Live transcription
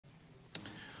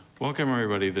Welcome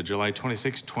everybody to the July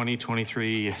 26,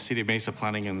 2023 City of Mesa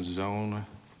Planning and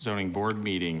Zoning Board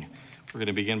meeting. We're going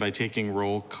to begin by taking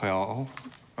roll call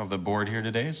of the board here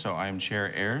today. So I'm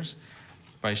Chair Ayers,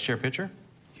 Vice Chair Pitcher.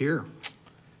 Here.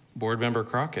 Board Member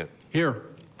Crockett. Here.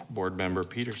 Board Member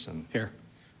Peterson. Here.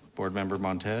 Board Member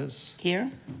Montez.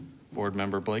 Here. Board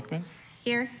Member Blakeman.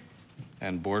 Here.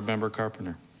 And Board Member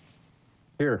Carpenter.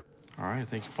 Here. All right,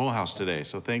 thank you. Full house today.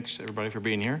 So thanks everybody for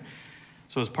being here.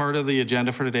 So as part of the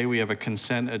agenda for today, we have a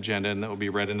consent agenda, and that will be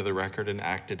read into the record and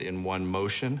acted in one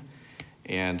motion.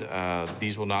 And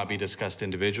these will not be discussed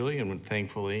individually. And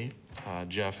thankfully,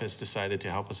 Jeff has decided to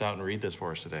help us out and read this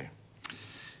for us today.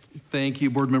 Thank you,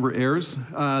 Board Member Ayers.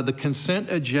 The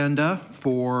consent agenda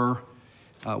for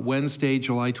Wednesday,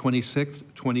 July 26th,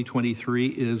 2023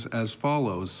 is as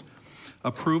follows.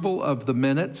 Approval of the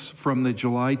minutes from the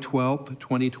July 12th,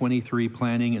 2023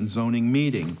 Planning and Zoning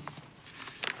meeting.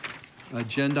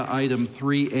 Agenda item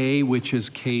 3A, which is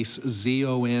case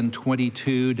ZON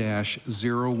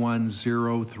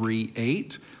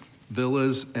 22-01038,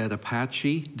 Villas at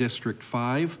Apache, District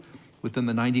 5, within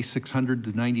the 9600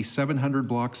 to 9700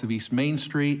 blocks of East Main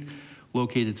Street,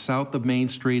 located south of Main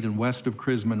Street and west of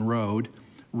Crisman Road,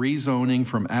 rezoning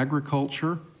from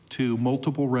agriculture to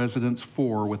multiple residence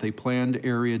 4 with a planned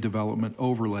area development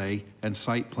overlay and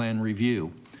site plan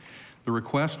review. The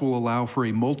request will allow for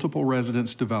a multiple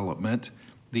residence development.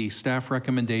 The staff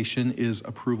recommendation is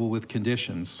approval with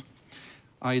conditions.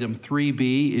 Item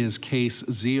 3B is case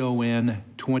ZON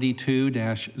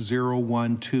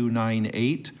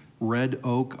 22-01298, Red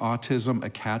Oak Autism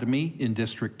Academy in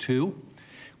District 2,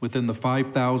 within the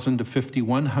 5,000 to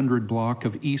 5,100 block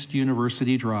of East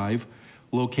University Drive,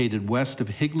 located west of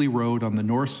Higley Road on the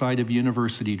north side of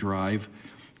University Drive,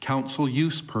 council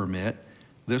use permit.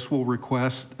 This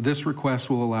request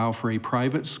will allow for a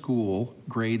private school,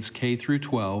 grades K through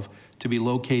 12, to be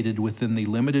located within the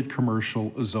limited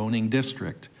commercial zoning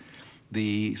district.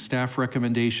 The staff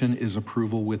recommendation is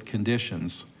approval with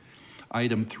conditions.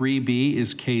 Item 3B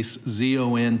is case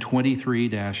ZON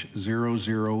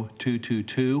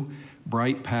 23-00222,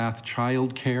 Bright Path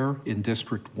Child Care in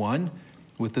District 1,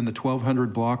 within the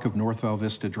 1200 block of North Val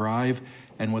Vista Drive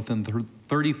and within the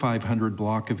 3500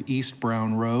 block of East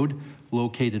Brown Road,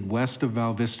 located west of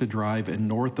Val Vista Drive and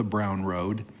north of Brown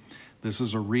Road. This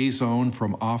is a rezone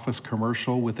from office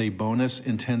commercial with a bonus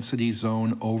intensity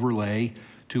zone overlay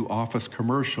to office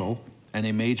commercial and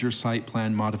a major site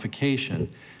plan modification.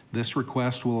 This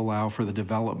request will allow for the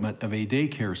development of a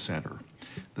daycare center.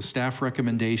 The staff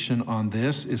recommendation on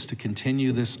this is to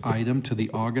continue this item to the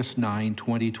August 9,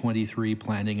 2023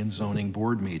 Planning and Zoning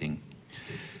Board meeting.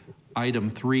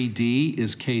 Item 3D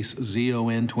is case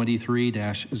ZON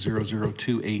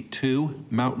 23-00282,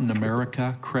 Mountain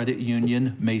America Credit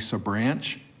Union Mesa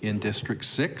Branch in District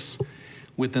 6,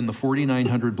 within the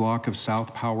 4900 block of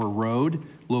South Power Road,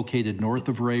 located north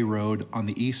of Ray Road on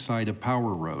the east side of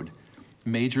Power Road.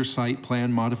 Major site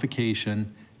plan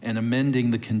modification and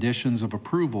amending the conditions of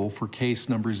approval for case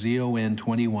number ZON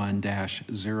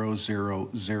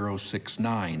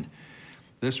 21-00069.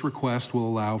 This request will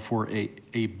allow for a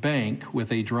bank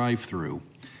with a drive-through.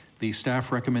 The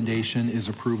staff recommendation is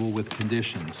approval with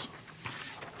conditions.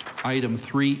 Item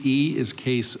 3E is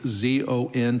case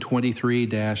ZON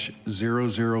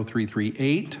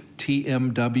 23-00338,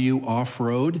 TMW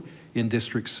Off-Road in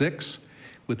District 6,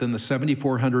 within the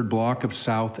 7400 block of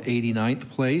South 89th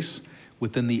Place,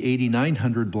 within the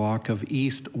 8900 block of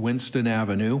East Winston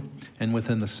Avenue, and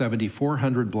within the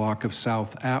 7400 block of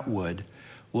South Atwood,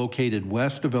 located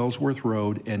west of Ellsworth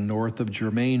Road and north of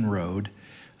Germain Road.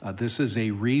 This is a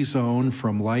rezone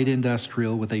from light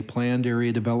industrial with a planned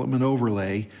area development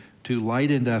overlay to light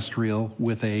industrial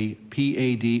with a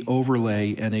PAD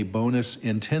overlay and a bonus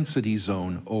intensity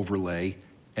zone overlay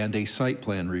and a site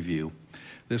plan review.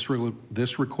 This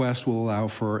request will allow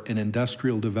for an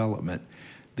industrial development.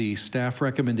 The staff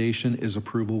recommendation is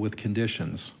approval with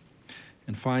conditions.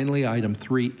 And finally, item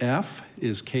 3F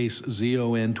is case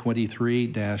ZON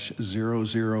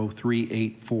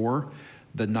 23-00384,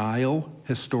 the Nile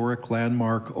Historic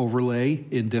Landmark Overlay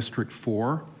in District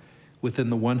 4, within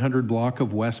the 100 block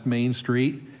of West Main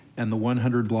Street and the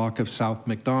 100 block of South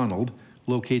McDonald,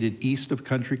 located east of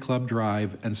Country Club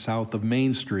Drive and south of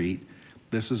Main Street.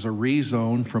 This is a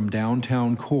rezone from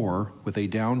downtown core with a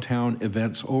downtown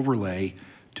events overlay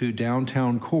to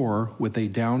downtown core with a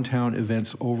downtown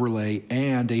events overlay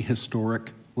and a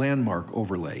historic landmark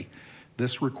overlay.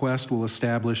 This request will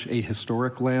establish a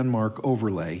historic landmark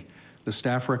overlay. The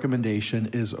staff recommendation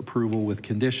is approval with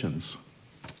conditions.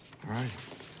 All right.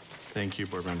 Thank you,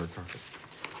 Board Member Crockett.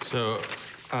 So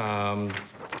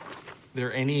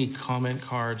there any comment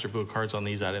cards or blue cards on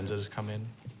these items that has come in?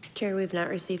 Chair, we've not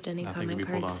received any Nothing to comment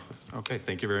be pulled cards. off. Okay,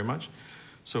 thank you very much.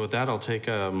 So with that, I'll take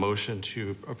a motion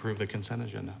to approve the consent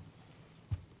agenda.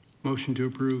 Motion to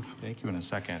approve. Thank you. In a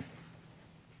second.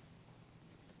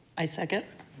 I second.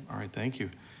 All right, thank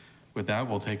you. With that,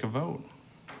 we'll take a vote.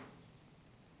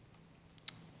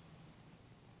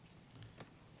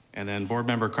 And then Board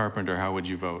Member Carpenter, how would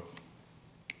you vote?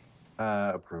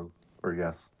 Approve, or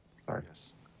yes, sorry.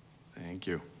 Yes. Thank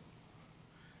you.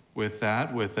 With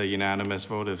that, with a unanimous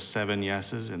vote of 7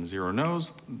 yeses and 0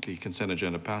 nos, the consent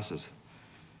agenda passes.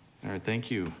 All right, thank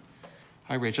you.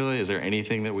 Hi, Rachel. Is there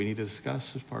anything that we need to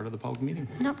discuss as part of the public meeting?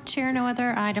 Nope, Chair, no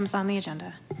other items on the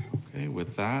agenda. Okay,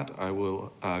 with that, I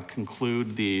will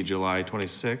conclude the July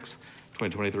 26th,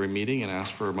 2023 meeting and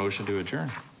ask for a motion to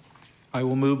adjourn. I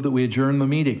will move that we adjourn the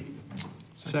meeting.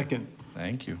 Second.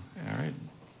 Thank you. All right.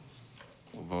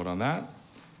 We'll vote on that.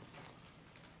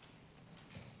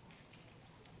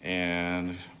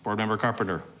 And Board Member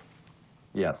Carpenter?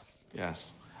 Yes.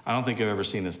 Yes. I don't think I've ever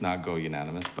seen this not go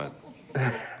unanimous, but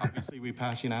obviously we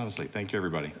pass unanimously. Thank you,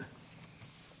 everybody.